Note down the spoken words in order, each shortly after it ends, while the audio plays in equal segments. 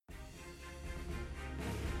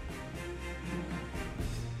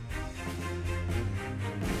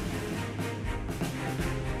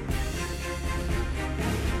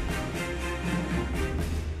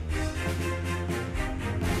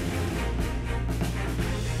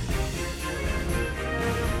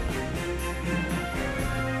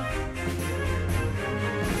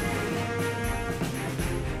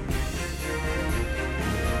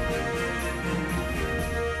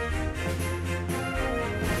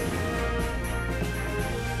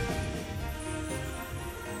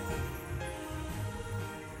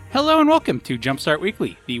Hello and welcome to Jumpstart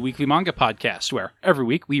Weekly, the weekly manga podcast, where every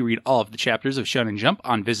week we read all of the chapters of Shonen Jump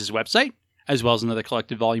on Viz's website, as well as another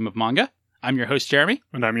collected volume of manga. I'm your host, Jeremy.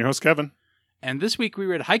 And I'm your host, Kevin. And this week we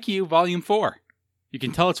read Haikyuu Volume 4. You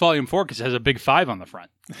can tell it's Volume 4 because it has a big 5 on the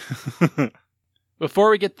front. Before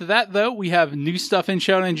we get to that, though, we have new stuff in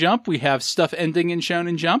Shonen Jump. We have stuff ending in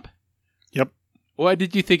Shonen Jump. Yep. What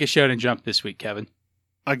did you think of Shonen Jump this week, Kevin?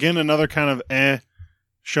 Again, another kind of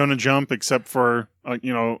Shonen Jump, except for,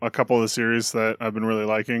 a couple of the series that I've been really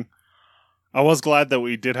liking. I was glad that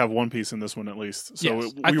we did have One Piece in this one, at least. So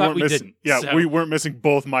yes, I thought we didn't. Yeah, so we weren't missing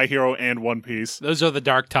both My Hero and One Piece. Those are the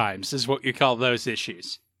dark times, is what you call those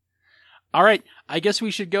issues. All right, I guess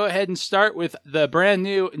we should go ahead and start with the brand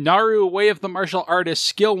new Naru Way of the Martial Artist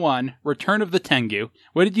Skill 1, Return of the Tengu.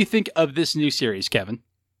 What did you think of this new series, Kevin?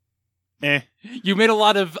 You made a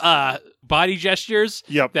lot of body gestures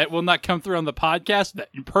that will not come through on the podcast that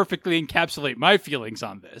perfectly encapsulate my feelings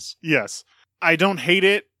on this. Yes. I don't hate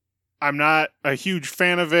it. I'm not a huge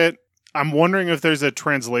fan of it. I'm wondering if there's a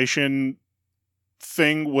translation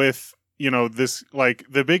thing with, this, like,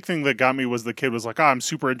 the big thing that got me was the kid was like, I'm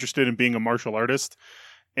super interested in being a martial artist.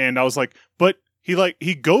 And I was like, but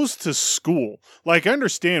he goes to school. Like, I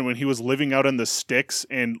understand when he was living out in the sticks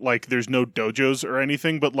and, like, there's no dojos or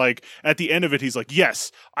anything, but, like, at the end of it, he's like,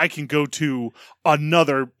 yes, I can go to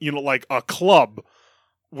another, like, a club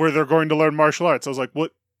where they're going to learn martial arts. I was like,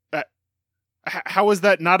 what? How is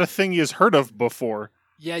that not a thing he has heard of before?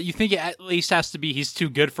 Yeah, you think it at least has to be he's too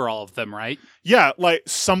good for all of them, right? Yeah, like,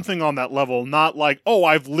 something on that level, not like, oh,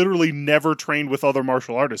 I've literally never trained with other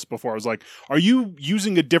martial artists before. I was like, are you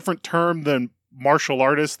using a different term than martial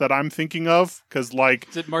artist that I'm thinking of? Because, like,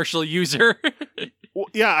 is it martial user? Well,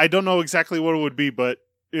 yeah, I don't know exactly what it would be, but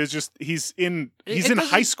it's just he's in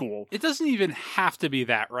high school. It doesn't even have to be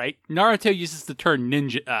that, right? Naruto uses the term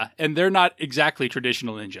ninja, and they're not exactly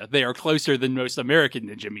traditional ninja. They are closer than most American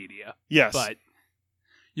ninja media. Yes, but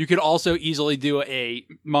you could also easily do a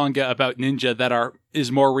manga about ninja that is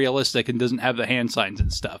more realistic and doesn't have the hand signs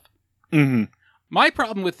and stuff. Mm-hmm. My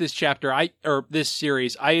problem with this chapter, this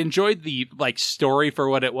series, I enjoyed the story for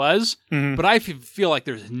what it was, but I feel like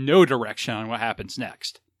there's no direction on what happens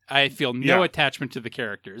next. I feel no attachment to the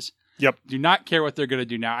characters. Yep. Do not care what they're going to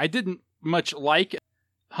do now. I didn't much like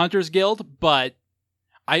Hunter's Guild, but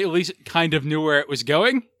I at least kind of knew where it was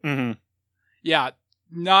going. Mm-hmm. Yeah,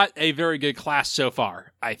 not a very good class so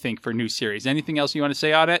far, I think, for new series. Anything else you want to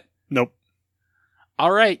say on it? Nope.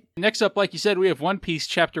 All right. Next up, like you said, we have One Piece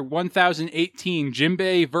Chapter 1018,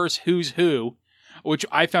 Jinbei vs. Who's Who, which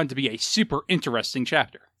I found to be a super interesting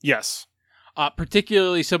chapter. Yes.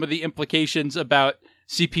 Particularly some of the implications about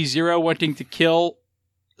CP0 wanting to kill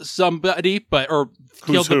somebody, or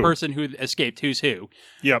kill the person who escaped, Who's Who.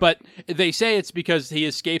 Yeah. But they say it's because he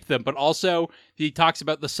escaped them, but also he talks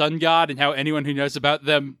about the sun god and how anyone who knows about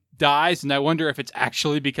them dies, and I wonder if it's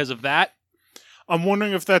actually because of that. I'm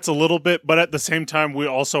wondering if that's a little bit, but at the same time, we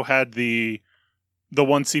also had the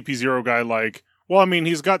one CP0 guy like, well, I mean,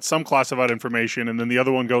 he's got some classified information, and then the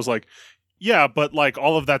other one goes like, yeah, but like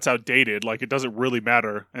all of that's outdated, like it doesn't really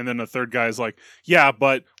matter. And then the third guy is like, yeah,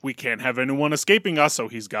 but we can't have anyone escaping us, so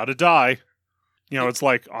he's got to die. It's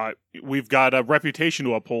like, we've got a reputation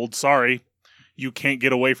to uphold, sorry, you can't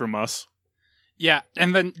get away from us. Yeah,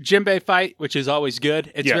 and then Jinbei fight, which is always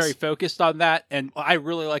good. It's yes. very focused on that, and I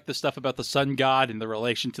really like the stuff about the sun god and the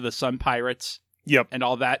relation to the sun pirates. Yep. And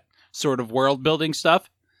all that sort of world-building stuff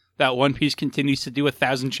that One Piece continues to do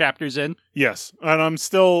 1,000 chapters in. Yes, and I'm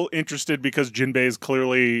still interested because Jinbei is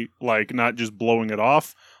clearly, like, not just blowing it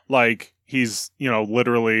off. Like, he's,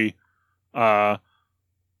 literally, at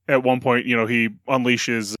one point, he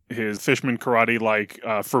unleashes his Fishman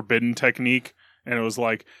Karate, forbidden technique. And it was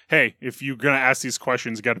like, hey, if you're going to ask these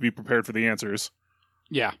questions, you got to be prepared for the answers.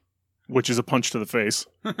 Yeah. Which is a punch to the face.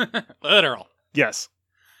 Literal. Yes.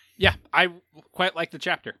 Yeah, I quite like the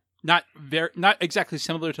chapter. Not exactly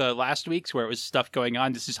similar to last week's where it was stuff going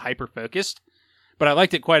on. This is hyper-focused. But I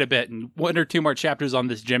liked it quite a bit. And 1 or 2 more chapters on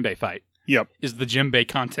this Jinbei fight. Yep. Is the Jinbei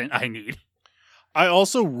content I need. I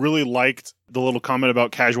also really liked the little comment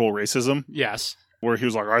about casual racism. Yes. Where he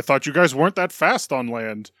was like, I thought you guys weren't that fast on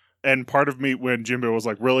land. And part of me, when Jinbei was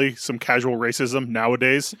like, really? Some casual racism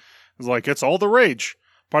nowadays? I was like, it's all the rage.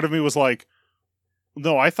 Part of me was like,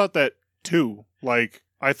 no, I thought that too. Like,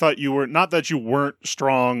 I thought you were, not that you weren't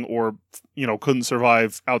strong or, couldn't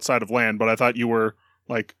survive outside of land, but I thought you were,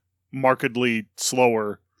 like, markedly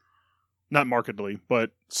slower. Not markedly,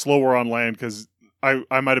 but slower on land, because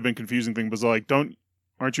I might have been confusing things, but like,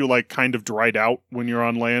 aren't you, like, kind of dried out when you're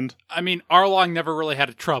on land? I mean, Arlong never really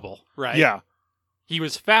had trouble, right? Yeah. He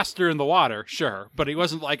was faster in the water, sure, but he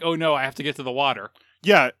wasn't like, oh no, I have to get to the water.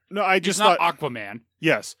 Yeah, no, I He's just not thought Aquaman.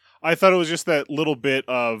 yes, I thought it was just that little bit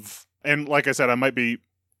of, and like I said, I might be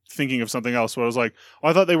thinking of something else. But I was like, oh,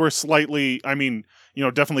 I thought they were slightly. I mean,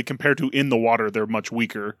 definitely compared to in the water, they're much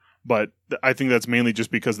weaker. But I think that's mainly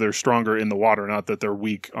just because they're stronger in the water, not that they're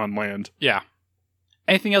weak on land. Yeah.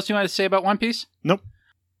 Anything else you want to say about One Piece? Nope.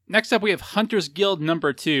 Next up, we have Hunter's Guild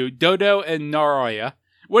number 2, Dodo and Naroya.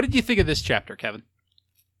 What did you think of this chapter, Kevin?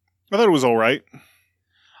 I thought it was all right.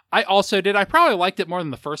 I also did. I probably liked it more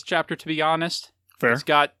than the first chapter, to be honest. Fair. It's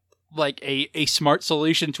got like a smart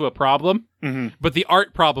solution to a problem, but the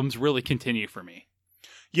art problems really continue for me.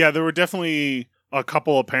 Yeah, there were definitely a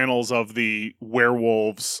couple of panels of the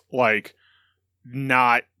werewolves, like,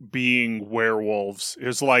 not being werewolves. It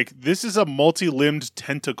was like, this is a multi-limbed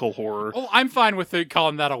tentacle horror. Oh, I'm fine with it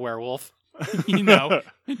calling that a werewolf.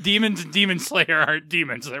 Demons and Demon Slayer aren't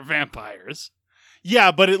demons, they're vampires.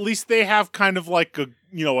 Yeah, but at least they have kind of like a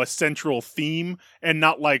central theme, and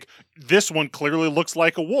not like, this one clearly looks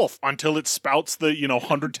like a wolf until it spouts the,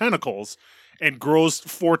 100 tentacles and grows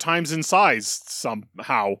 4 times in size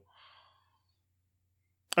somehow.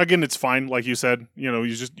 Again, it's fine, like you said. You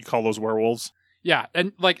call those werewolves. Yeah,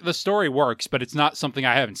 and like the story works, but it's not something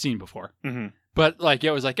I haven't seen before. Mm-hmm. But like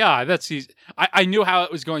it was like, that's easy. I knew how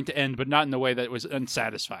it was going to end, but not in the way that was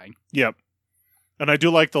unsatisfying. Yep. And I do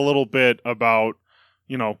like the little bit about,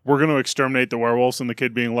 we're going to exterminate the werewolves, and the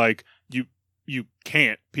kid being like, you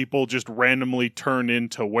can't. People just randomly turn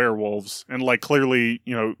into werewolves. And like clearly,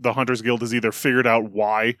 the Hunters Guild has either figured out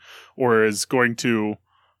why or is going to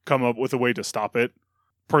come up with a way to stop it.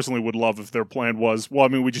 Personally would love if their plan was, well, I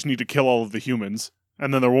mean, we just need to kill all of the humans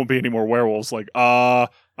and then there won't be any more werewolves. Like, I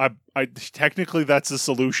technically that's a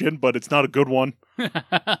solution, but it's not a good one.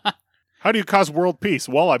 How do you cause world peace?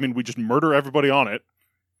 Well, I mean, we just murder everybody on it.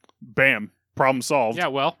 Bam. Problem solved. Yeah,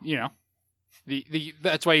 well,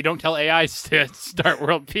 that's why you don't tell AIs to start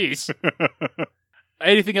world peace.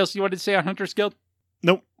 Anything else you wanted to say on Hunter's Guild?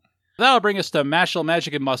 Nope. That'll bring us to Mashle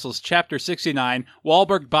Magic and Muscles, Chapter 69,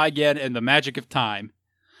 Wahlberg Baigen and the Magic of Time.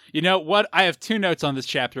 You know what? I have 2 notes on this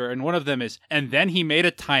chapter, and one of them is, and then he made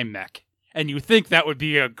a time mech. And you think that would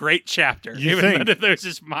be a great chapter. None of those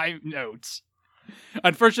is my notes.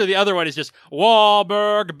 Unfortunately, the other one is just,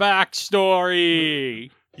 Wahlberg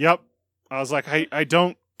backstory. Yep. I was like, I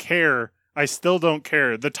don't care. I still don't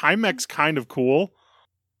care. The time mech's kind of cool,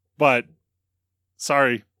 but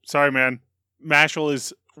sorry, man. Mashle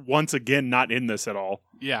is once again not in this at all.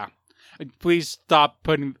 Yeah. Please stop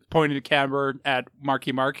pointing the camera at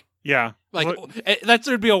Marky Mark. Yeah. Like, that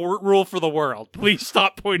should be a rule for the world. Please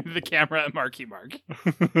stop pointing the camera at Marky Mark.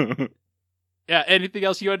 Yeah, anything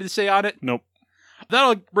else you wanted to say on it? Nope.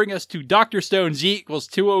 That'll bring us to Dr. Stone Z equals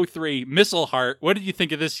 203, Missile Heart. What did you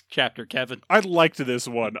think of this chapter, Kevin? I liked this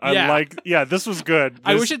one. This was good.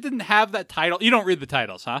 I wish it didn't have that title. You don't read the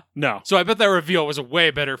titles, huh? No. So I bet that reveal was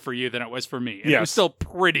way better for you than it was for me. And yes. It was still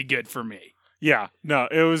pretty good for me. Yeah, no,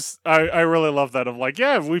 it was, I really love that of like,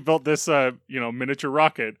 yeah, we built this, miniature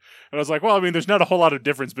rocket. And I was like, well, I mean, there's not a whole lot of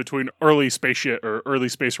difference between early spaceship or early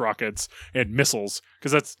space rockets and missiles,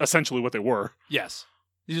 because that's essentially what they were. Yes.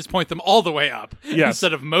 You just point them all the way up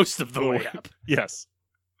instead of most of the way up. Yes.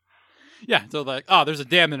 Yeah, so like, there's a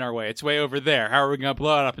dam in our way. It's way over there. How are we going to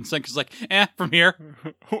blow it up? And Senka's like, from here.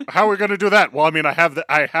 How are we going to do that? Well, I mean, I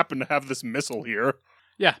happen to have this missile here.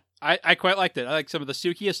 Yeah, I quite liked it. I like some of the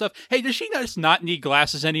Sukiya stuff. Hey, does she just not need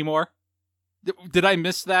glasses anymore? Did I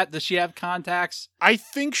miss that? Does she have contacts? I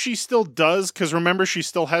think she still does, because remember, she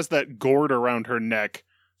still has that gourd around her neck.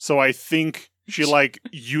 So I think she,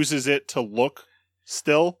 uses it to look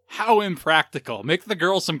still. How impractical. Make the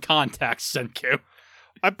girl some contacts, Senku.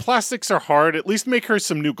 Plastics are hard. At least make her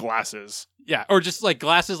some new glasses. Yeah, or just,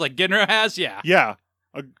 glasses like Ginro has, yeah. Yeah,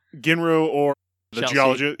 Ginro or... The Chelsea.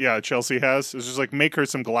 geologist, Chelsea has. It's just make her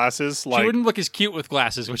some glasses. She wouldn't look as cute with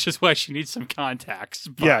glasses, which is why she needs some contacts.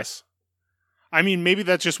 But... Yes. I mean, maybe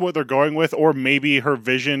that's just what they're going with, or maybe her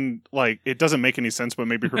vision, it doesn't make any sense, but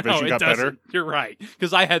maybe her vision got better. You're right.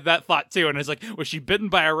 Because I had that thought too, and I was like, was she bitten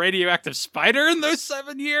by a radioactive spider in those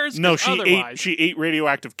 7 years? No, she ate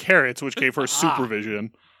radioactive carrots, which gave her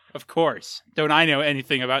supervision. Of course. Don't I know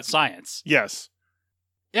anything about science? Yes.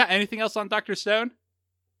 Yeah, anything else on Dr. Stone?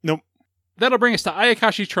 Nope. That'll bring us to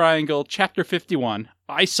Ayakashi Triangle, Chapter 51.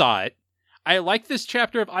 I saw it. I like this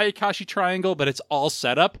chapter of Ayakashi Triangle, but it's all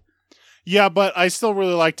set up. Yeah, but I still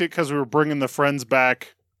really liked it because we were bringing the friends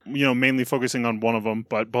back, mainly focusing on one of them,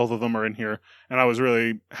 but both of them are in here. And I was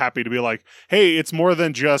really happy to be like, hey, it's more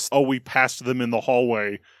than just, we passed them in the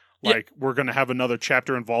hallway. Yeah. Like, we're going to have another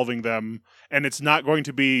chapter involving them, and it's not going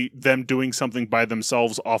to be them doing something by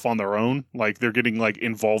themselves off on their own. Like, they're getting, like,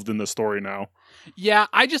 involved in the story now. Yeah,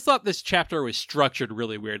 I just thought this chapter was structured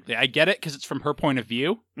really weirdly. I get it because it's from her point of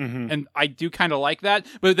view, and I do kind of like that.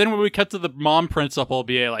 But then when we cut to the mom principal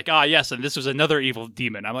being like, yes, and this was another evil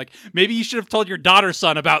demon. I'm like, maybe you should have told your daughter's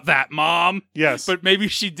son about that, Mom. Yes. But maybe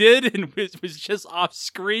she did and was just off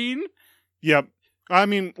screen. Yep. I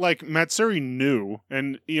mean, like, Matsuri knew,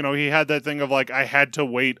 and, you know, he had that thing of, like, I had to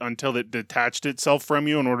wait until it detached itself from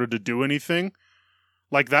you in order to do anything.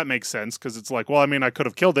 Like, that makes sense, because it's like, well, I mean, I could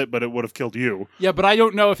have killed it, but it would have killed you. Yeah, but I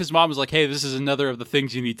don't know if his mom was like, hey, this is another of the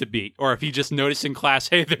things you need to beat. Or if he just noticed in class,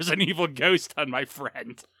 hey, there's an evil ghost on my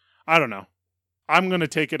friend. I don't know. I'm going to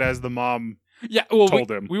take it as the mom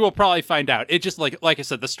told him. We will probably find out. It just, like I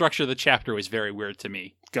said, the structure of the chapter was very weird to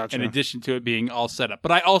me. Gotcha. In addition to it being all set up.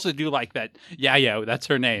 But I also do like that Yayo, that's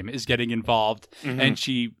her name, is getting involved. And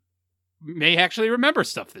she may actually remember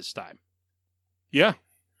stuff this time. Yeah.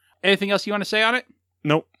 Anything else you want to say on it?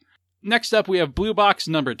 Nope. Next up, we have Blue Box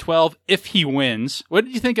number 12, If He Wins. What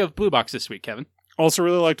did you think of Blue Box this week, Kevin? Also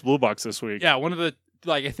really liked Blue Box this week. Yeah, one of the,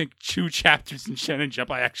 I think 2 chapters in Shonen Jump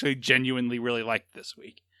I actually genuinely really liked this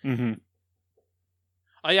week. Mm-hmm.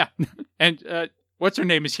 Oh, yeah. And what's her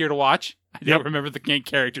name is here to watch. I don't remember the main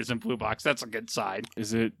characters in Blue Box. That's a good sign.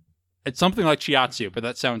 Is it? It's something like Chiatsu, but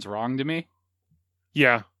that sounds wrong to me.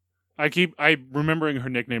 Yeah. I'm remembering her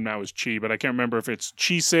nickname now is Chi, but I can't remember if it's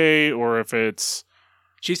Chisei or if it's...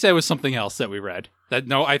 Chisei was something else that we read. That,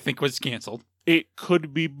 I think was canceled. It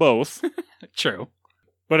could be both. True.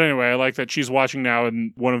 But anyway, I like that she's watching now,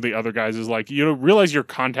 and one of the other guys is like, you know, realize your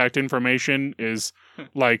contact information is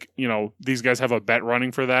like, you know, these guys have a bet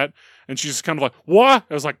running for that. And she's just kind of like, what?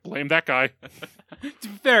 I was like, blame that guy. To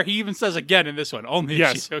be fair, he even says again in this one, only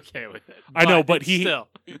if she's okay with it. I know, but he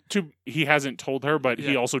hasn't told her, but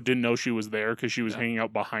he also didn't know she was there because she was hanging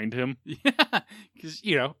out behind him. Yeah, because,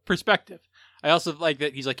 you know, perspective. I also like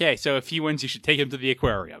that he's like, hey, so if he wins, you should take him to the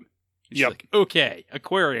aquarium. She's like, okay,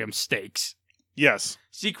 aquarium stakes. Yes.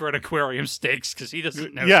 Secret aquarium stakes, because he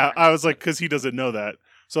doesn't know. Yeah, I was like, because he doesn't know that.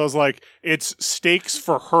 So I was like, it's stakes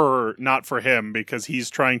for her, not for him, because he's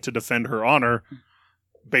trying to defend her honor,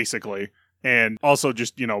 basically. And also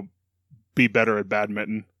just, you know, be better at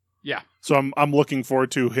badminton. Yeah. So I'm looking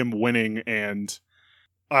forward to him winning, and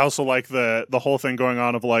I also like the whole thing going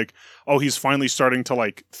on of like, oh, he's finally starting to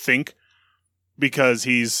like think, because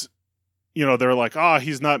he's, you know, they're like,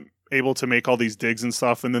 he's not able to make all these digs and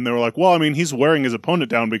stuff, and then they were like, well, I mean, he's wearing his opponent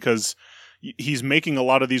down because he's making a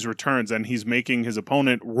lot of these returns, and he's making his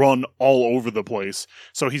opponent run all over the place.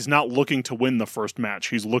 So he's not looking to win the first match.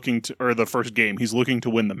 He's looking to, or the first game. He's looking to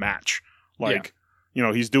win the match. Like, you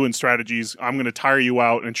know, he's doing strategies. I'm going to tire you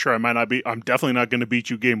out, and sure, I'm definitely not going to beat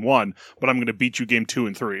you game 1, but I'm going to beat you game 2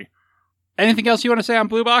 and 3. Anything else you want to say on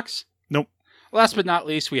Blue Box? Nope. Last but not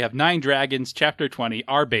least, we have 9 Dragons, Chapter 20,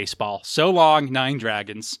 Our Baseball. So long, 9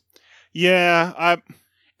 Dragons. Yeah,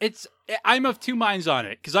 I'm of 2 minds on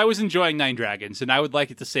it, because I was enjoying 9 Dragons, and I would like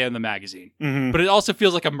it to stay on the magazine. Mm-hmm. But it also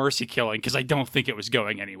feels like a mercy killing, because I don't think it was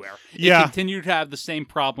going anywhere. It continued to have the same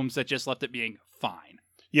problems that just left it being fine.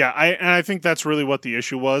 Yeah, I think that's really what the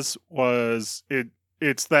issue was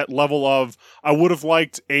it's that level of, I would have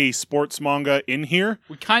liked a sports manga in here.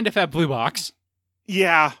 We kind of have Blue Box.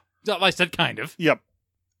 Yeah. I said kind of. Yep.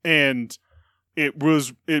 And it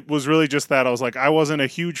was really just that. I was like, I wasn't a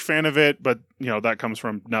huge fan of it, but, you know, that comes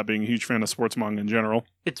from not being a huge fan of sports manga in general.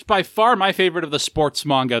 It's by far my favorite of the sports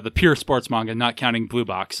manga, the pure sports manga, not counting Blue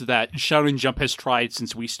Box, that Shonen Jump has tried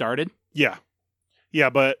since we started. Yeah. Yeah,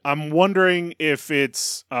 but I'm wondering if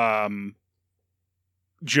it's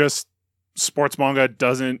just sports manga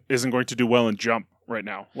isn't going to do well in Jump right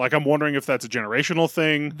now. Like, I'm wondering if that's a generational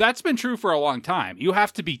thing. That's been true for a long time. You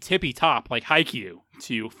have to be tippy top like Haikyuu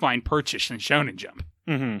to find purchase in Shonen Jump.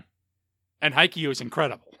 Mm-hmm. And Haikyuu is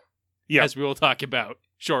incredible. Yeah. As we will talk about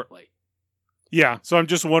shortly. Yeah, so I'm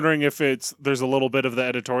just wondering if there's a little bit of the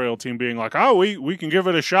editorial team being like, oh, we can give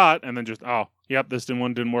it a shot, and then just, oh, yep, this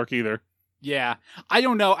didn't work either. Yeah, I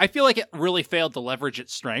don't know. I feel like it really failed to leverage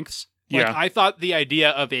its strengths. Like, I thought the idea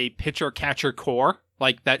of a pitcher-catcher core,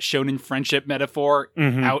 like that shonen friendship metaphor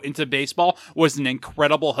out into baseball, was an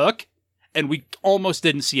incredible hook, and we almost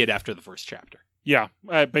didn't see it after the first chapter. Yeah,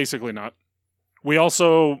 basically not. We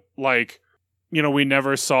also, like, you know, we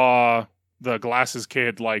never saw the Glasses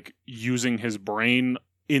Kid, like, using his brain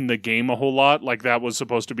in the game a whole lot. Like, that was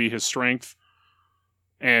supposed to be his strength.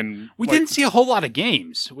 And we didn't see a whole lot of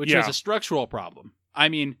games, which is a structural problem. I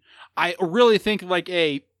mean, I really think, like,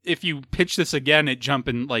 if you pitch this again at Jump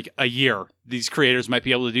in, like, a year, these creators might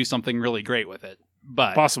be able to do something really great with it.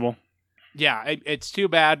 But possible. Yeah, it's too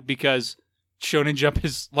bad because Shonen Jump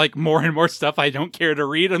is like more and more stuff I don't care to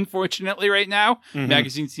read, unfortunately, right now. Mhm.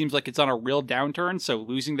 Magazine seems like it's on a real downturn, so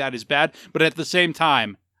losing that is bad. But at the same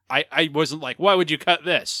time, I wasn't like, why would you cut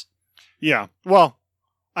this? Yeah. Well,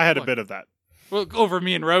 I had a Look. bit of that. Well, over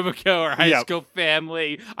me and Roboco or High Yep. School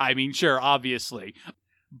Family. I mean, sure, obviously.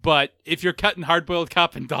 But if you're cutting Hard-Boiled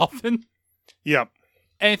Cop and Dolphin, Yep.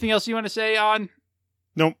 anything else you want to say on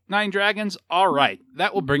Nope. Nine Dragons? All right.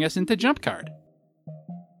 That will bring us into Jump Card.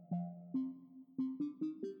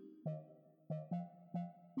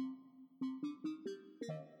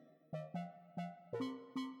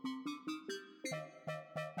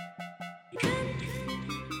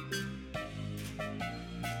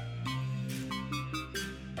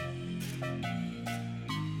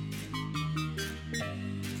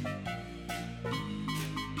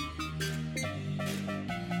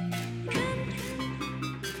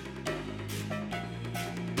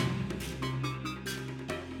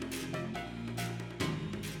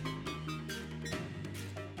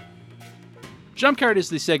 Jump Card is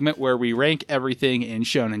the segment where we rank everything in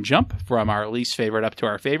Shonen Jump from our least favorite up to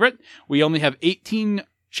our favorite. We only have 18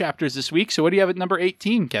 chapters this week, so what do you have at number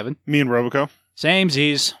 18, Kevin? Me and Roboco. Same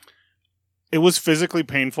Z's. It was physically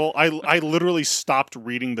painful. I literally stopped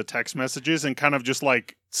reading the text messages and kind of just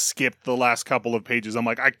like skipped the last couple of pages. I'm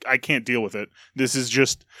like, I can't deal with it. This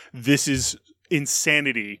is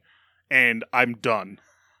insanity, and I'm done.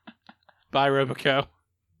 Bye, Roboco.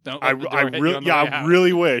 Don't I let the door hit you on the way out.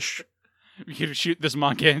 really wish. We could shoot this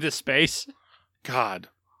manga into space. God.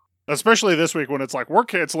 Especially this week when it's like, we're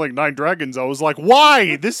canceling Nine Dragons. I was like,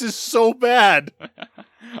 why? This is so bad.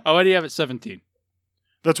 Oh, what do you have at 17?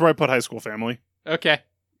 That's where I put High School Family. Okay.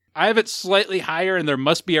 I have it slightly higher, and there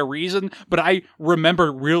must be a reason, but I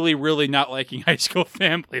remember really, really not liking High School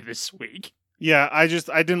Family this week. Yeah, I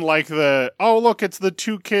didn't like oh, look, it's the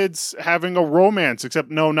two kids having a romance, except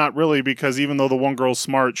no, not really, because even though the one girl's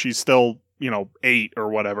smart, she's still, 8 or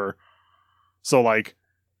whatever. So, like,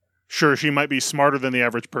 sure, she might be smarter than the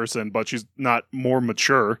average person, but she's not more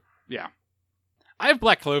mature. Yeah. I have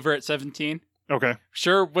Black Clover at 17. Okay.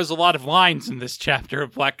 Sure was a lot of lines in this chapter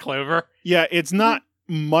of Black Clover. Yeah, it's not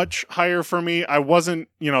much higher for me. I wasn't,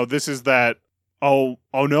 this is that, oh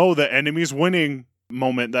no, the enemy's winning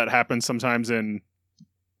moment that happens sometimes in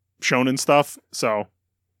shonen stuff. So,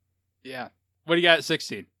 yeah. What do you got at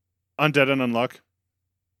 16? Undead and Unluck.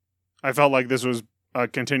 I felt like this was a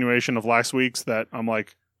continuation of last week's that I'm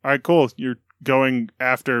like, all right, cool. You're going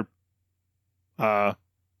after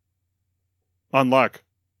Unluck.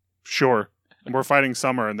 Sure. And we're fighting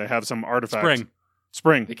Summer and they have some artifacts.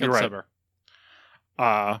 Spring. They You're killed right.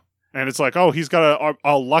 Summer. And it's like, oh, he's got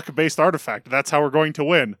a luck-based artifact. That's how we're going to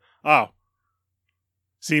win. Oh.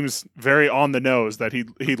 Seems very on the nose that he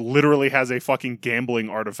literally has a fucking gambling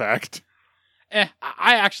artifact. I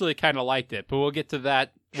actually kind of liked it, but we'll get to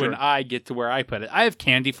that when I get to where I put it. I have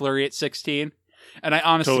Candy Flurry at 16, and I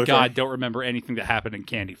honestly, Totally God, fair. don't remember anything that happened in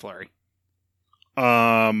Candy Flurry.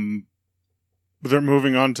 They're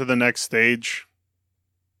moving on to the next stage.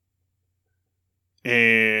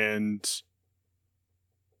 And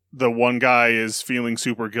the one guy is feeling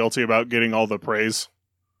super guilty about getting all the praise.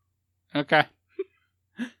 Okay.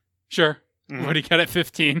 Sure. Mhm. What do you got at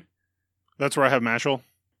 15? That's where I have Mashal.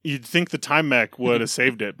 You'd think the time mech would have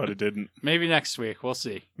saved it, but it didn't. Maybe next week. We'll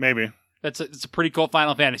see. Maybe. It's a pretty cool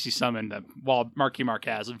Final Fantasy summon that Marky Mark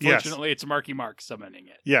has. Unfortunately, It's Marky Mark summoning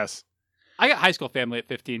it. Yes. I got High School Family at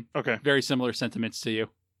 15. Okay. Very similar sentiments to you.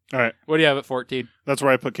 All right. What do you have at 14? That's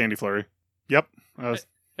where I put Candy Flurry. Yep.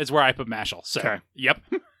 It's where I put Mashal. So, Okay. Yep.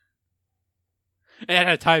 It had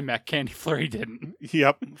a time mech. Candy Flurry didn't.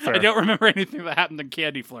 Yep. Fair. I don't remember anything that happened in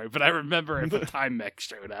Candy Flurry, but I remember if a time mech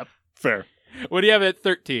showed up. Fair. What do you have at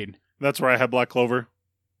 13? That's where I have Black Clover.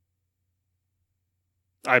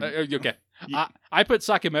 Okay. I put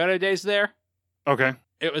Sakamoto Days there. Okay.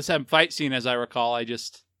 It was a fight scene, as I recall.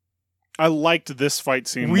 I liked this fight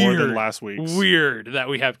scene more than last week's. Weird that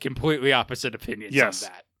we have completely opposite opinions Yes.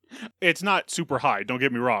 on that. It's not super high, don't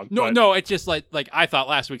get me wrong. No, it's just like I thought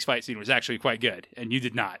last week's fight scene was actually quite good, and you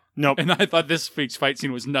did not. Nope. And I thought this week's fight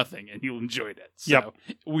scene was nothing, and you enjoyed it. So,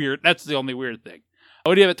 Weird. That's the only weird thing.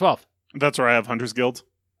 What do you have at 12? That's where I have Hunter's Guild.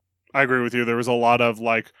 I agree with you. There was a lot of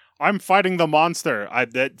like, I'm fighting the monster.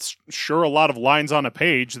 That's sure a lot of lines on a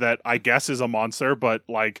page that I guess is a monster, but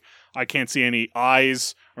like I can't see any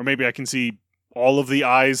eyes, or maybe I can see all of the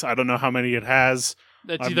eyes. I don't know how many it has.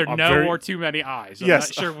 That's I'm either or too many eyes. I'm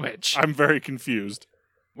Yes. not sure which. I'm very confused.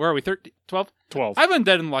 Where are we? 13? 12? 12. I've been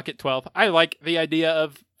dead in luck at 12. I like the idea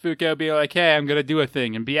of Fuko being like, hey, I'm going to do a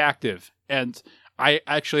thing and be active. And I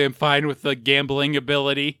actually am fine with the gambling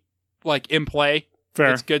ability, like, in play.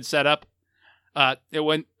 Fair. It's good setup. It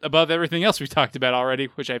went above everything else we talked about already,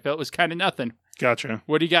 which I felt was kind of nothing. Gotcha.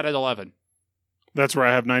 What do you got at 11? That's where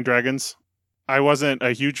I have Nine Dragons. I wasn't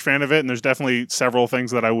a huge fan of it, and there's definitely several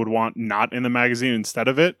things that I would want not in the magazine instead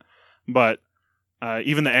of it. But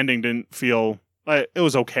even the ending didn't feel... it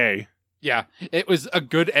was okay. Yeah, it was a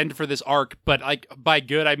good end for this arc, but like by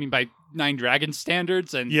good, I mean by Nine Dragons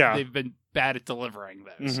standards, and they've been bad at delivering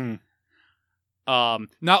those. Mm-hmm.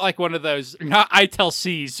 Not like one of those, not I Tell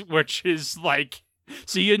C's, which is like,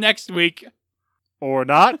 see you next week. Or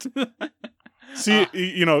not. See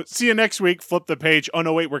you next week, flip the page. Oh,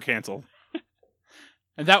 no, wait, we're canceled.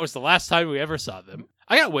 And that was the last time we ever saw them.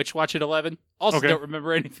 I got Witch Watch at 11. Also don't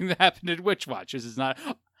remember anything that happened in Witch Watch. This is not...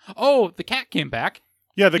 Oh, the cat came back.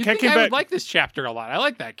 Yeah, the cat came back. I would like this chapter a lot. I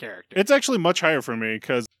like that character. It's actually much higher for me,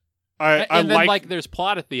 because there's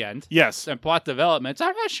plot at the end. Yes. And plot developments.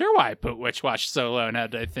 I'm not sure why I put Witch Watch so low now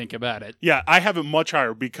that I think about it. Yeah, I have it much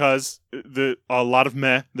higher because a lot of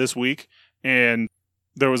meh this week, and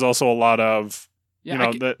there was also a lot of...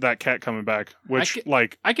 that cat coming back, which,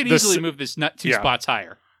 I could easily move this nut 2 spots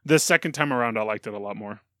higher. The second time around, I liked it a lot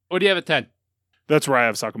more. What do you have at 10? That's where I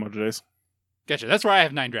have Sakamoto Days. Gotcha. That's where I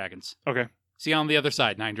have Nine Dragons. Okay. See on the other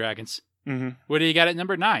side, Nine Dragons. Mm-hmm. What do you got at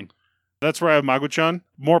number 9? That's where I have Magu-chan.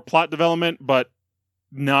 More plot development, but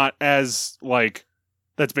not as,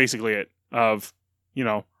 that's basically it. I've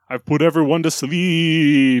put everyone to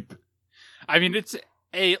sleep. I mean, it's a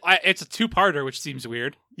 2-parter, which seems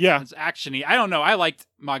weird. Yeah. It's action-y. I don't know. I liked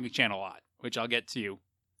Magu-chan a lot, which I'll get to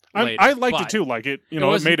later. I liked it too.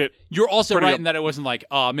 It made it... You're also right in that it wasn't like,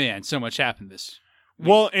 oh man, so much happened this week.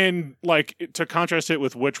 Well, and to contrast it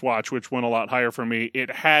with Witch Watch, which went a lot higher for me, it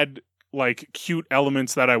had cute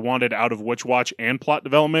elements that I wanted out of Witch Watch and plot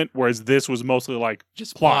development, whereas this was mostly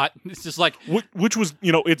just plot. It's just which was,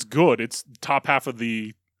 it's good. It's top half of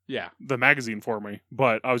the magazine for me.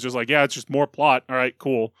 But I was just it's just more plot. All right,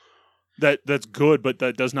 cool. That's good, but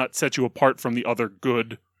that does not set you apart from the other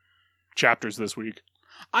good chapters this week.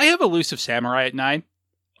 I have Elusive Samurai at 9.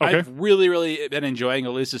 Okay. I've really, really been enjoying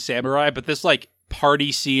Elusive Samurai, but this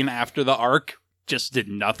party scene after the arc just did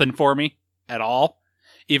nothing for me at all.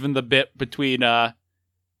 Even the bit between the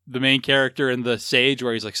main character and the sage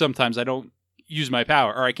where he's like, sometimes I don't use my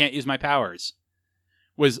power, or I can't use my powers,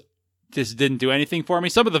 just didn't do anything for me.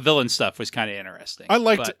 Some of the villain stuff was kind of interesting. I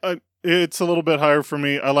liked it's a little bit higher for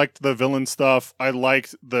me. I liked the villain stuff. I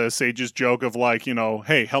liked the sage's joke of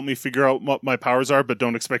hey, help me figure out what my powers are, but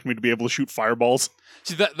don't expect me to be able to shoot fireballs.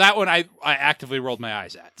 See, that one I actively rolled my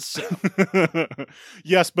eyes at. So.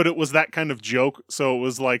 Yes, but it was that kind of joke. So it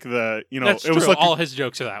was That's it was true. All his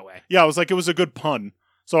jokes are that way. Yeah, it was it was a good pun.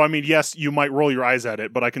 So I mean, yes, you might roll your eyes at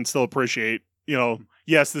it, but I can still appreciate,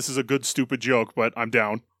 yes, this is a good stupid joke, but I'm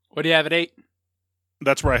down. What do you have at 8?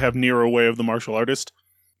 That's where I have Nero Way of the Martial Artist.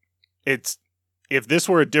 If this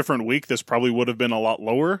were a different week, this probably would have been a lot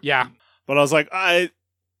lower. Yeah. But I was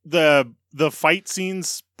the fight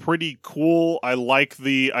scene's pretty cool. I like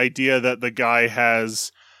the idea that the guy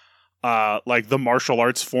has the martial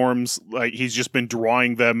arts forms, he's just been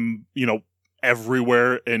drawing them,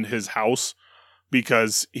 everywhere in his house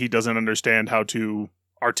because he doesn't understand how to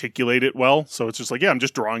articulate it well. So it's just I'm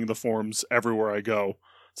just drawing the forms everywhere I go.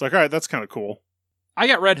 It's all right, that's kind of cool. I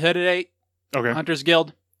got Red Hood at 8. Okay. Hunter's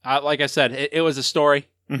Guild. Like I said, it was a story.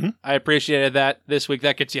 Mm-hmm. I appreciated that. This week,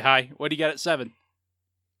 that gets you high. What do you got at 7?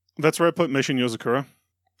 That's where I put Mission Yozakura.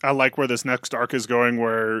 I like where this next arc is going,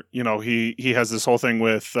 where, he has this whole thing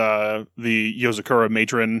with the Yozakura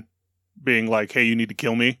matron being like, hey, you need to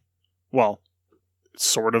kill me. Well,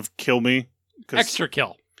 sort of kill me. Extra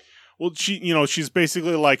kill. Well, she's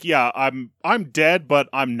basically yeah, I'm dead, but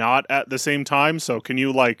I'm not at the same time. So can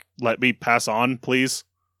you let me pass on, please?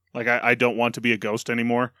 I don't want to be a ghost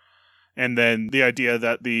anymore. And then the idea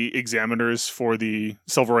that the examiners for the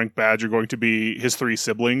Silver Rank badge are going to be his 3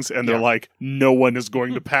 siblings, and they're no one is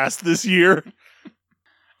going to pass this year.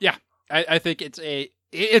 Yeah, I think it's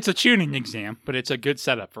a tuning exam, but it's a good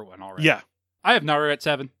setup for one already. Yeah. I have Naru at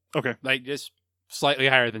 7. Okay. Just slightly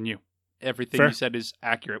higher than you. Everything Fair. You said is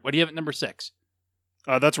accurate. What do you have at number 6?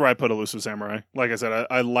 That's where I put Elusive Samurai. Like I said,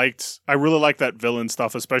 I really liked that villain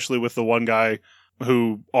stuff, especially with the one guy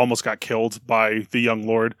who almost got killed by the young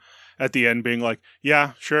lord at the end being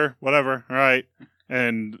yeah, sure, whatever, all right.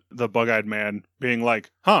 And the bug-eyed man being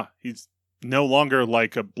he's no longer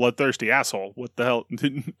a bloodthirsty asshole. What the hell?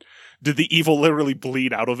 Did the evil literally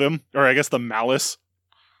bleed out of him? Or I guess the malice?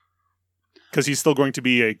 Because he's still going to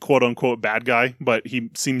be a quote-unquote bad guy, but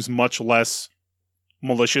he seems much less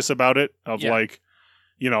malicious about it.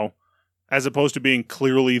 As opposed to being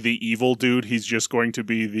clearly the evil dude, he's just going to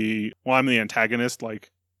be I'm the antagonist.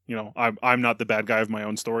 I'm not the bad guy of my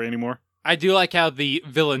own story anymore. I do like how the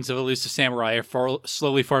villains of Elusive Samurai are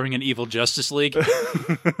slowly forming an evil Justice League.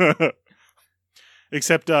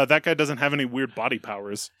 Except that guy doesn't have any weird body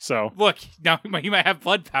powers, so... Look, now he might have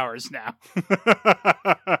blood powers now.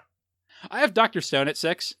 I have Dr. Stone at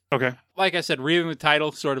 6. Okay. Like I said, reading the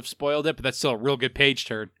title sort of spoiled it, but that's still a real good page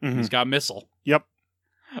turn. Mhm. He's got Missile. Yep.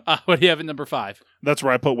 What do you have at number 5? That's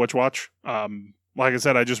where I put Witch Watch. Like I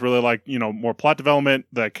said, I just really like, more plot development,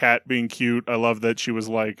 the cat being cute. I love that she was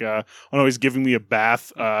like, oh no, he's giving me a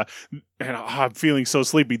bath, and I'm feeling so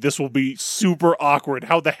sleepy. This will be super awkward.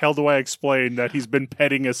 How the hell do I explain that he's been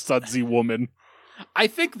petting a sudsy woman? I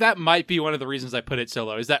think that might be one of the reasons I put it so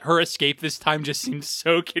low, is that her escape this time just seems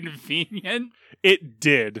so convenient. It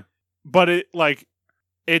did, but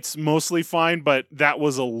it's mostly fine, but that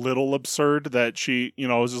was a little absurd that she,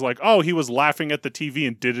 was just like, oh, he was laughing at the TV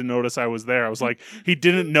and didn't notice I was there. I was like, he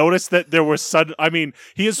didn't notice that there was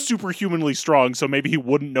he is superhumanly strong, so maybe he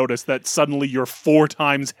wouldn't notice that suddenly you're 4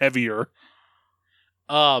 times heavier.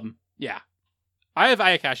 Yeah. I have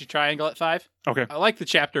Ayakashi Triangle at 5. Okay. I like the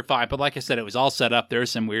chapter 5, but like I said, it was all set up.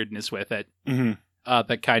 There's some weirdness with it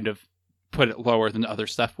that kind of put it lower than other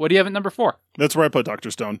stuff. What do you have at number 4? That's where I put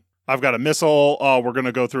Dr. Stone. I've got a Missile. We're going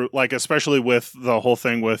to go through, especially with the whole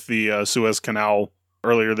thing with the Suez Canal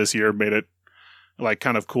earlier this year, made it,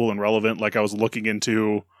 kind of cool and relevant. I was looking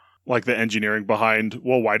into, the engineering behind,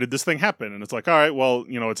 well, why did this thing happen? And it's all right, well,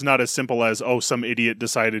 it's not as simple as, oh, some idiot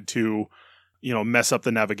decided to, mess up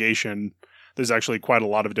the navigation. There's actually quite a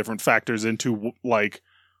lot of different factors into,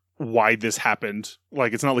 why this happened.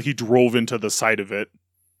 It's not like he drove into the side of it.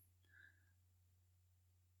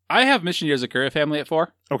 I have Mission Yozakura Family at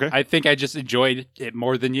 4. Okay. I think I just enjoyed it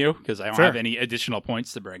more than you, because I don't Fair. have any additional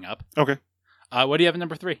points to bring up. Okay. What do you have at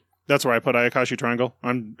number 3? That's where I put Ayakashi Triangle.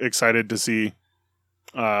 I'm excited to see,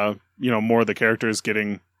 more of the characters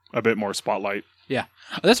getting a bit more spotlight. Yeah.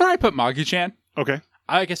 That's where I put Magi-chan. Okay.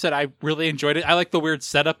 Like I said, I really enjoyed it. I like the weird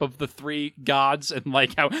setup of the 3 gods and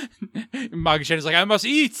how Magi-chan is like, I must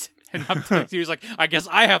eat. And he was like, I guess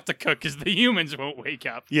I have to cook because the humans won't wake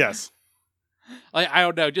up. Yes. I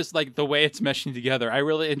don't know, just the way it's meshing together, I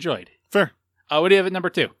really enjoyed. Fair. What do you have at number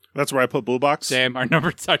 2? That's where I put Blue Box. Same. Our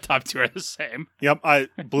top 2 are the same. Yep.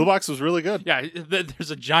 Blue Box was really good. Yeah,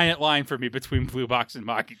 there's a giant line for me between Blue Box and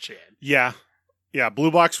Magi-chan. Yeah. Yeah,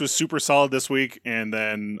 Blue Box was super solid this week, and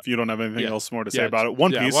then if you don't have anything else more to say about it,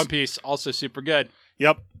 One Piece. One Piece, also super good.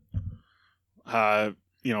 Yep.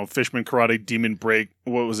 Fishman Karate, Demon Break,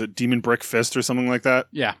 what was it, Demon Brick Fist or something like that?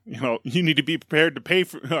 Yeah. You need to be prepared to pay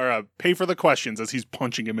for the questions as he's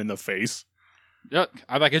punching him in the face. Yep,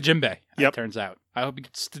 I'm like a Jinbei, Yep. it turns out. I hope he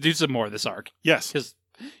gets to do some more of this arc. Yes. Because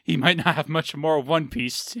he might not have much more of One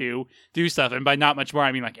Piece to do stuff, and by not much more,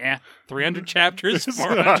 I mean 300 chapters,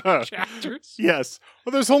 400 chapters. Yes.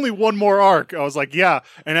 Well, there's only one more arc. I was like, yeah.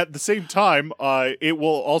 And at the same time, it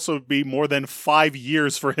will also be more than 5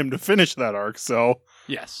 years for him to finish that arc, so...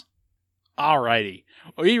 Yes. Alrighty.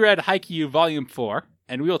 We read Haikyuu Volume 4,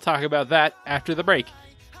 and we will talk about that after the break.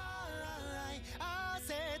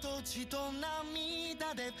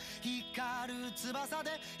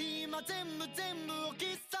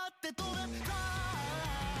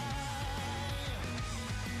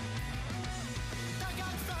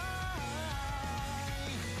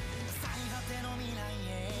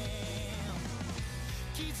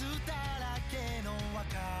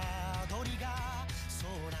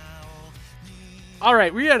 All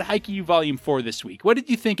right, we read Haikyuu Volume 4 this week. What did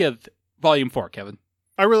you think of Volume 4, Kevin?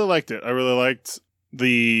 I really liked it. I really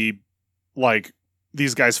liked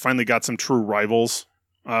these guys finally got some true rivals,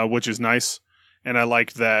 which is nice. And I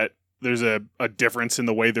liked that there's a difference in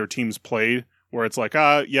the way their teams played, where it's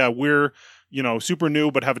we're, super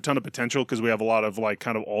new, but have a ton of potential because we have a lot of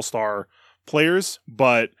kind of all-star players.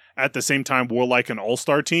 But at the same time, we're like an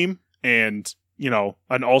all-star team, and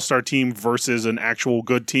an all-star team versus an actual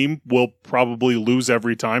good team will probably lose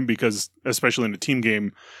every time because, especially in a team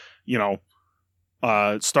game,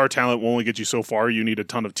 star talent will only get you so far. You need a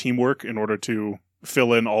ton of teamwork in order to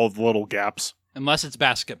fill in all of the little gaps. Unless it's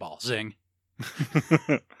basketball, zing.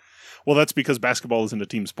 Well, that's because basketball isn't a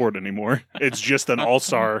team sport anymore. It's just an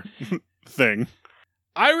all-star thing.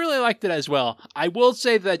 I really liked it as well. I will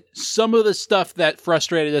say that some of the stuff that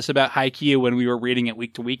frustrated us about Haikyuu when we were reading it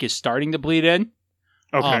week to week is starting to bleed in.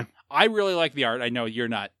 Okay. I really like the art. I know you're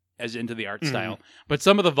not as into the art style, but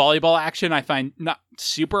some of the volleyball action I find not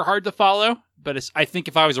super hard to follow, but I think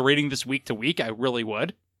if I was reading this week to week, I really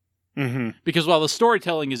would. Mm-hmm. Because while the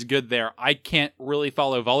storytelling is good there, I can't really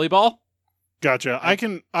follow volleyball. Gotcha. I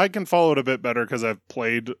can follow it a bit better because I've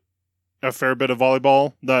played a fair bit of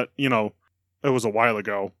volleyball that, it was a while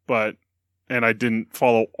ago, and I didn't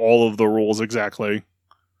follow all of the rules exactly.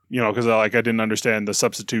 because I didn't understand the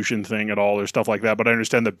substitution thing at all or stuff like that, but I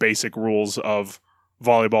understand the basic rules of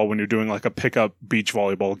volleyball when you're doing like a pickup beach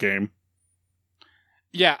volleyball game.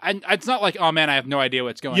 Yeah, and it's not like, oh man, I have no idea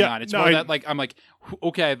what's going on. It's more that like I'm like,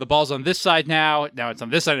 okay, the ball's on this side now it's on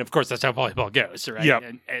this side, and of course that's how volleyball goes, right? Yep.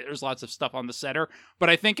 And there's lots of stuff on the center. But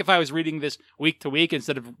I think if I was reading this week to week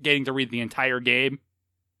instead of getting to read the entire game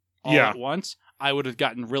all at once, I would have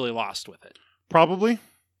gotten really lost with it. Probably.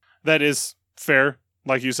 That is fair.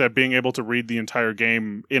 Like you said, being able to read the entire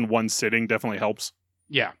game in one sitting definitely helps.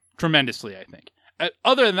 Yeah, tremendously, I think.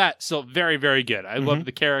 Other than that, still very, very good. I love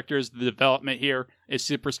the characters. The development here is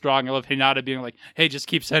super strong. I love Hinata being like, hey, just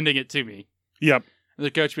keep sending it to me. Yep. And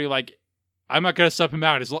the coach being like, I'm not going to sub him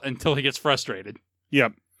out until he gets frustrated.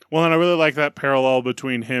 Yep. Well, and I really like that parallel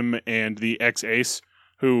between him and the ex-ace,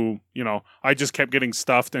 who, I just kept getting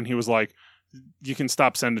stuffed, and he was like, you can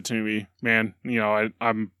stop sending it to me, man.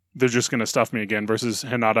 They're just going to stuff me again, versus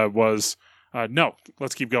Hinata was, no,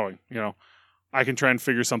 let's keep going. I can try and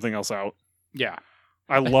figure something else out. Yeah.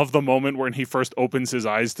 I love the moment when he first opens his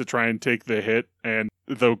eyes to try and take the hit, and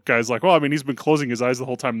the guy's like, well, I mean, he's been closing his eyes the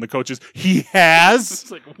whole time, and the coach is, he has?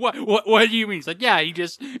 It's like, what do you mean? He's like, yeah, he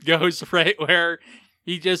just goes right where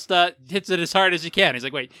he just hits it as hard as he can. He's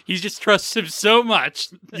like, wait, he just trusts him so much.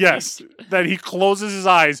 Yes, that he closes his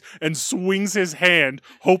eyes and swings his hand,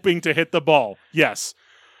 hoping to hit the ball. Yes.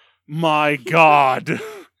 My God.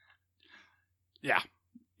 Yeah.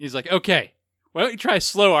 He's like, okay, why don't you try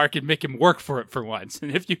slow arc and make him work for it for once?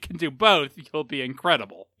 And if you can do both, you'll be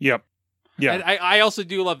incredible. Yep. Yeah. And I also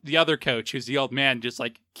do love the other coach, who's the old man, just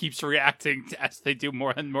like keeps reacting as they do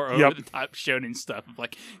more and more over the top shonen stuff. I'm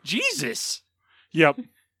like, Jesus. Yep.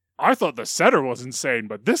 I thought the setter was insane,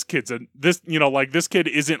 but this kid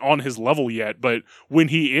isn't on his level yet. But when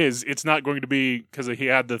he is, it's not going to be because he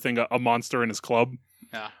had the thing, a monster in his club.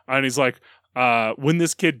 Yeah. And he's like, when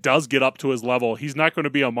this kid does get up to his level, he's not going to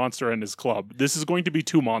be a monster in his club. This is going to be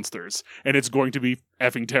two monsters, and it's going to be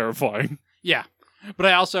effing terrifying. Yeah. But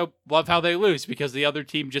I also love how they lose because the other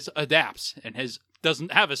team just adapts and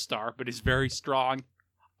doesn't have a star, but is very strong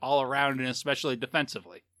all around and especially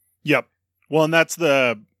defensively. Yep. Well, and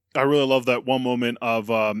I really love that one moment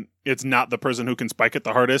of it's not the person who can spike it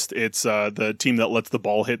the hardest. It's the team that lets the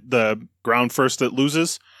ball hit the ground first that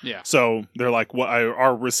loses. Yeah. So they're like,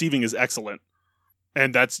 our receiving is excellent.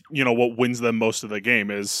 And that's, what wins them most of the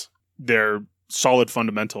game is their solid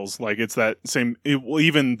fundamentals. Like, it's that same,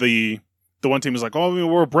 even the one team is like, oh, I mean,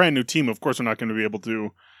 we're a brand new team. Of course, we're not going to be able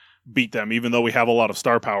to beat them, even though we have a lot of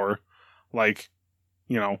star power. Like,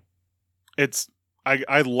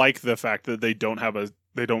 I like the fact that they don't have a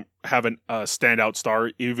standout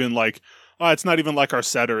star. Even like, it's not even like our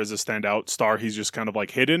setter is a standout star. He's just kind of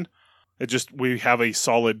like hidden. We have a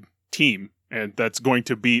solid team, and that's going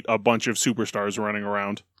to beat a bunch of superstars running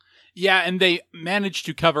around. Yeah, and they managed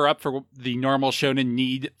to cover up for the normal shonen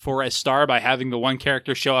need for a star by having the one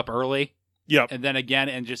character show up early. Yep. And then again,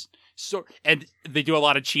 and they do a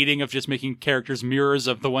lot of cheating of just making characters mirrors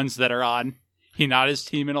of the ones that are on Hinata's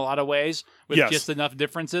team in a lot of ways, with just enough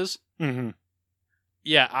differences. Mm-hmm.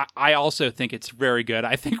 Yeah, I also think it's very good.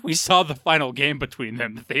 I think we saw the final game between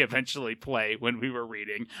them that they eventually play when we were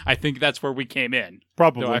reading. I think that's where we came in.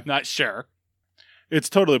 Probably. Though I'm not sure. It's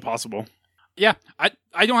totally possible. Yeah,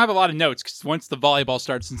 I don't have a lot of notes, because once the volleyball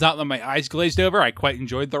starts, it's not that my eyes glazed over. I quite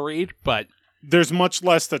enjoyed the read, but there's much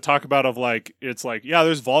less to talk about of like, it's like, yeah,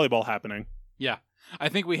 there's volleyball happening. Yeah. I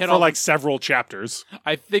think we hit for several chapters.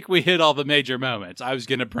 I think we hit all the major moments. I was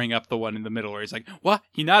going to bring up the one in the middle where he's like, what?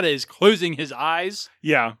 Hinata is closing his eyes?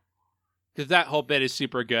 Yeah. Because that whole bit is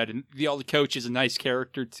super good. And the old coach is a nice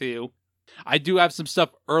character, too. I do have some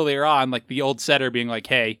stuff earlier on, like the old setter being like,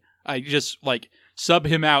 hey, I just, sub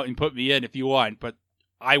him out and put me in if you want, but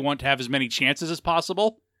I want to have as many chances as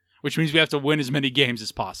possible, which means we have to win as many games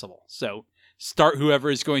as possible. So start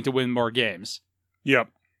whoever is going to win more games. Yep.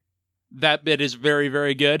 That bit is very,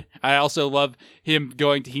 very good. I also love him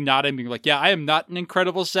going to Hinata and being like, yeah, I am not an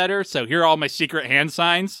incredible setter, so here are all my secret hand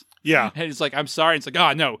signs. Yeah. And he's like, I'm sorry. And it's like,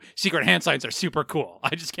 oh, no, secret hand signs are super cool.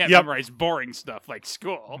 I just can't memorize boring stuff like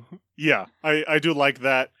school. Yeah, I do like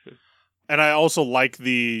that. And I also like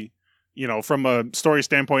the, from a story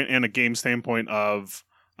standpoint and a game standpoint of,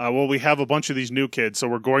 we have a bunch of these new kids, so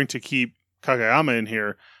we're going to keep Kageyama in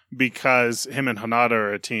here because him and Hinata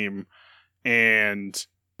are a team. And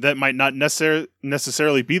that might not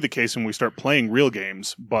necessarily be the case when we start playing real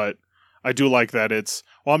games, but I do like that it's,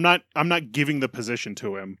 well, I'm not giving the position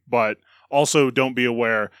to him, but also don't be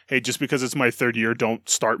aware, hey, just because it's my third year, don't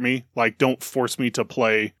start me. Like, don't force me to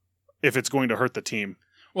play if it's going to hurt the team.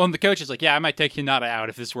 Well, and the coach is like, yeah, I might take Hinata out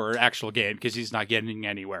if this were an actual game because he's not getting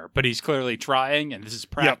anywhere. But he's clearly trying, and this is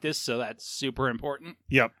practice, so that's super important.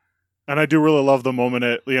 Yep. And I do really love the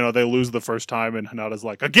moment they lose the first time, and Hinata's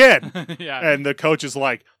like, again! Yeah. And the coach is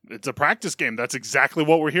like, it's a practice game. That's exactly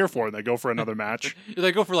what we're here for. And they go for another match.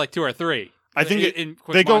 They go for like 2 or 3. I think in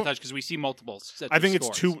quick montage because we see multiple sets I think of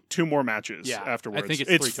it's scores. two more matches afterwards. I think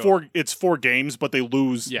it's 3 total. it's 4 games, but they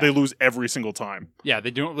lose every single time. Yeah,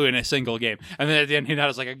 they don't lose in a single game. And then at the end,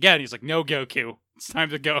 Hinata's like, again, he's like, no, Goku. It's time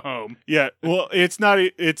to go home. Yeah, well, it's not.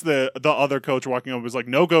 It's the other coach walking up was like,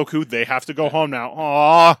 no, Goku, they have to go home now.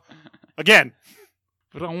 Aww. Again.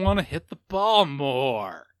 But I want to hit the ball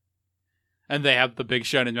more. And they have the big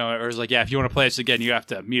shonen moment where it's like, yeah, if you want to play us again, you have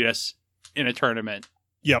to meet us in a tournament.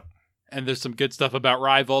 Yep. And there's some good stuff about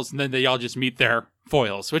rivals, and then they all just meet their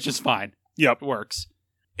foils, which is fine. Yep. It works.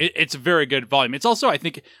 It's a very good volume. It's also, I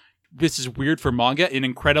think, this is weird for manga, an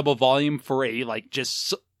incredible volume for a, like,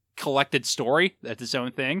 just collected story that's its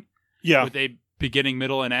own thing. Yeah. With a beginning,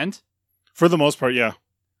 middle, and end. For the most part, yeah.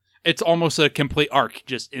 It's almost a complete arc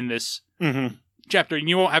just in this chapter, and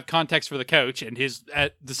you won't have context for the coach and his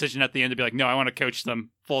decision at the end to be like, no, I want to coach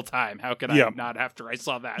them full time. How could I not after I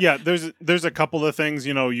saw that? Yeah, there's a couple of things,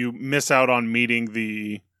 you miss out on meeting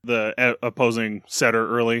the opposing setter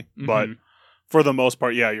early, but for the most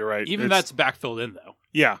part, yeah, you're right. Even that's backfilled in, though.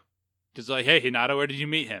 Yeah. Because like, hey, Hinata, where did you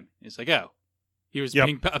meet him? It's like, oh, he was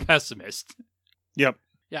being a pessimist. Yep.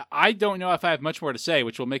 Yeah, I don't know if I have much more to say,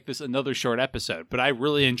 which will make this another short episode, but I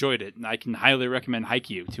really enjoyed it, and I can highly recommend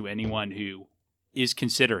Haikyuu to anyone who is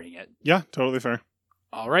considering it. Yeah, totally fair.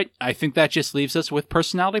 All right, I think that just leaves us with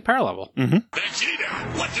personality power level.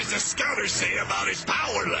 Vegeta, what does the scouter say about his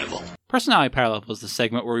power level? Personality power level is the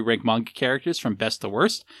segment where we rank manga characters from best to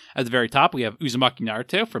worst. At the very top, we have Uzumaki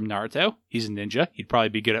Naruto from Naruto. He's a ninja. He'd probably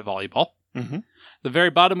be good at volleyball. The very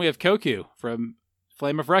bottom, we have Koku from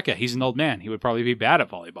Flame of Recca. He's an old man. He would probably be bad at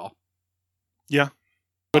volleyball. Yeah,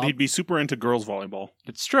 but he'd be super into girls volleyball.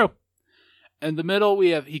 It's true. In the middle, we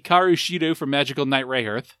have Hikaru Shido from Magical Knight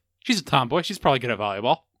Rayhearth. She's a tomboy. She's probably good at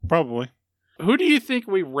volleyball. Probably. Who do you think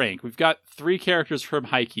we rank? We've got 3 characters from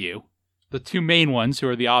Haikyuu. The 2 main ones, who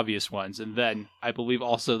are the obvious ones, and then, I believe,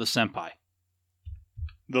 also the senpai.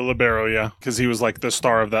 The libero, yeah, because he was like the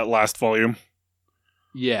star of that last volume.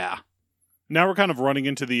 Yeah. Now we're kind of running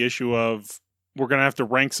into the issue of we're going to have to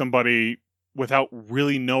rank somebody without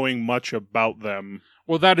really knowing much about them.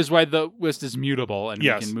 Well, that is why the list is mutable, and we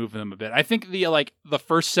can move them a bit. I think the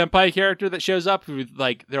first senpai character that shows up, who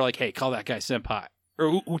they're like, hey, call that guy senpai.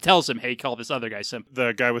 Or who tells him, hey, call this other guy senpai.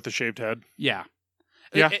 The guy with the shaved head. Yeah.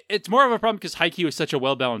 Yeah. It's more of a problem because Haikyuu is such a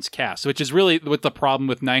well-balanced cast, which is really what the problem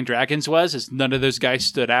with Nine Dragons is none of those guys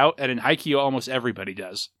stood out, and in Haikyuu, almost everybody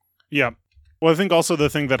does. Yeah. Well, I think also the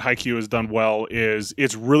thing that Haikyuu has done well is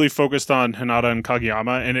it's really focused on Hinata and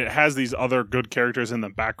Kageyama, and it has these other good characters in the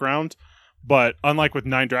background. But unlike with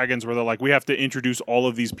Nine Dragons, where they're like, we have to introduce all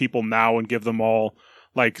of these people now and give them all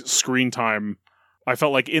like screen time, I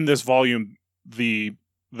felt like in this volume, the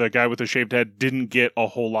guy with the shaved head didn't get a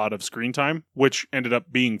whole lot of screen time, which ended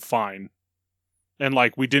up being fine. And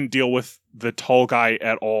like, we didn't deal with the tall guy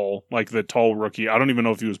at all, like the tall rookie. I don't even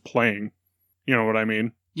know if he was playing. You know what I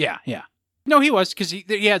mean? Yeah, yeah. No, he was, because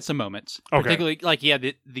he had some moments. Okay. Particularly, like, he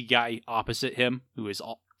had the guy opposite him, who is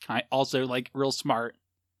also, like, real smart.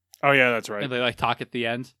 Oh, yeah, that's right. And they, like, talk at the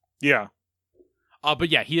end. Yeah. But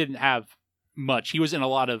yeah, he didn't have much. He was in a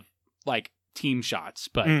lot of, like, team shots,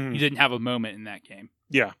 but he didn't have a moment in that game.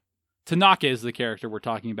 Yeah. Tanaka is the character we're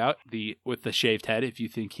talking about, with the shaved head, if you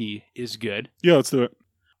think he is good. Yeah, let's do it.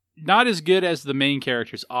 Not as good as the main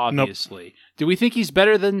characters, obviously. Nope. Do we think he's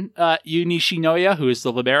better than Yu Nishinoya, who is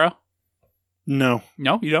the libero? No.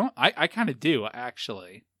 No, you don't? I kind of do,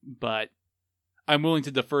 actually. But I'm willing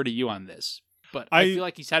to defer to you on this. But I feel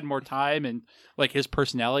like he's had more time and like his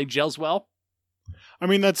personality gels well. I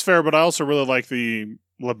mean, that's fair, but I also really like the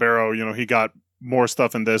libero. You know, he got more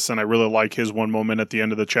stuff in this, and I really like his one moment at the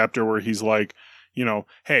end of the chapter where he's like, you know,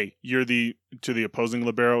 hey, to the opposing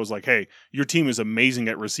libero, is like, hey, your team is amazing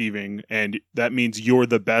at receiving, and that means you're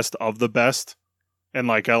the best of the best. And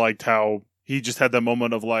like, I liked how he just had that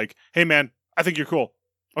moment of like, hey man, I think you're cool.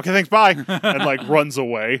 Okay, thanks, bye. And like runs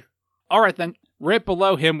away. All right, then. Right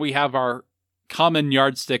below him, we have our common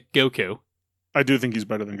yardstick Goku. I do think he's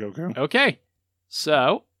better than Goku. Okay.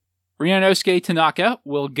 So, Ryunosuke Tanaka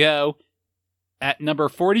will go at number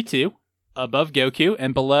 42, above Goku,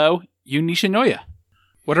 and below Yu Nishinoya.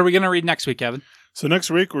 What are we going to read next week, Kevin? So next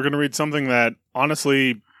week, we're going to read something that,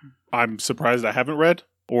 honestly, I'm surprised I haven't read,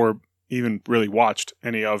 or even really watched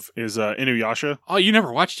any of, is Inuyasha. Oh, you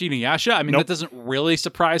never watched Inuyasha? I mean, Nope. That doesn't really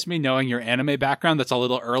surprise me, knowing your anime background. That's a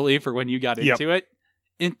little early for when you got into it.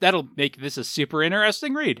 That'll make this a super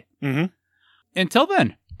interesting read. Mm-hmm. Until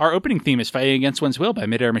then, our opening theme is Fighting Against One's Will by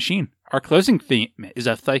Midair Machine. Our closing theme is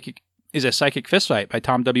a psychic fistfight by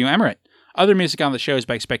Tom W. Emmerich. Other music on the show is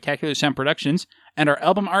by Spectacular Sound Productions, and our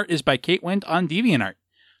album art is by Kate Wind on DeviantArt.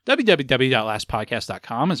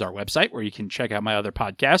 www.lastpodcast.com is our website where you can check out my other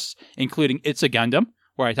podcasts, including It's a Gundam,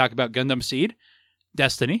 where I talk about Gundam Seed,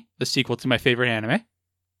 Destiny, the sequel to my favorite anime.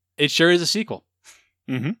 It sure is a sequel.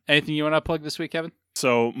 Mm-hmm. Anything you want to plug this week, Kevin?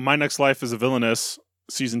 So, My Next Life is a Villainess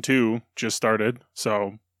Season 2 just started,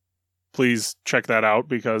 so please check that out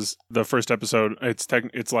because the first episode,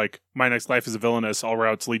 it's like My Next Life is a Villainess, All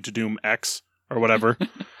Routes Lead to Doom X or whatever.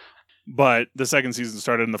 But the second season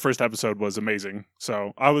started and the first episode was amazing.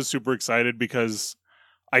 So I was super excited because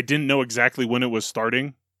I didn't know exactly when it was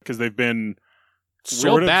starting because they've been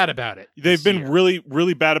Real bad about it. They've been really,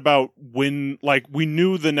 really bad about when, like, we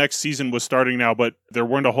knew the next season was starting now, but there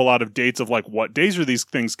weren't a whole lot of dates of, like, what days are these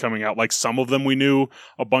things coming out? Like, some of them we knew,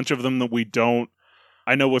 a bunch of them that we don't.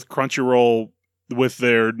 I know with Crunchyroll, with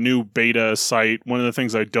their new beta site, one of the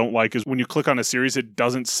things I don't like is when you click on a series, it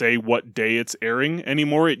doesn't say what day it's airing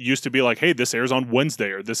anymore. It used to be like, hey, this airs on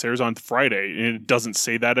Wednesday or this airs on Friday. And it doesn't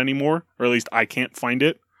say that anymore, or at least I can't find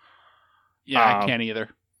it. Yeah, I can't either.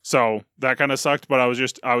 So that kind of sucked, but I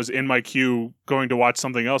was in my queue going to watch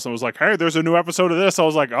something else and was like, hey, there's a new episode of this. I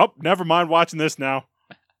was like, oh, never mind watching this now.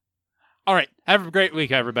 All right. Have a great week,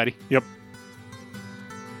 everybody. Yep.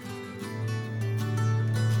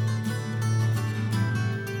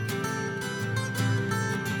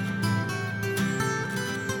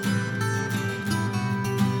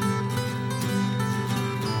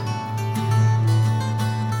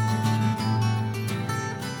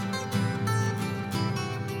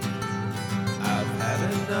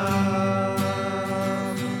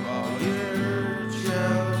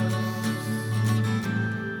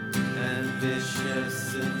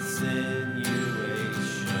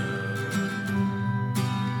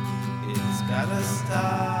 Gotta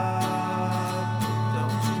stop.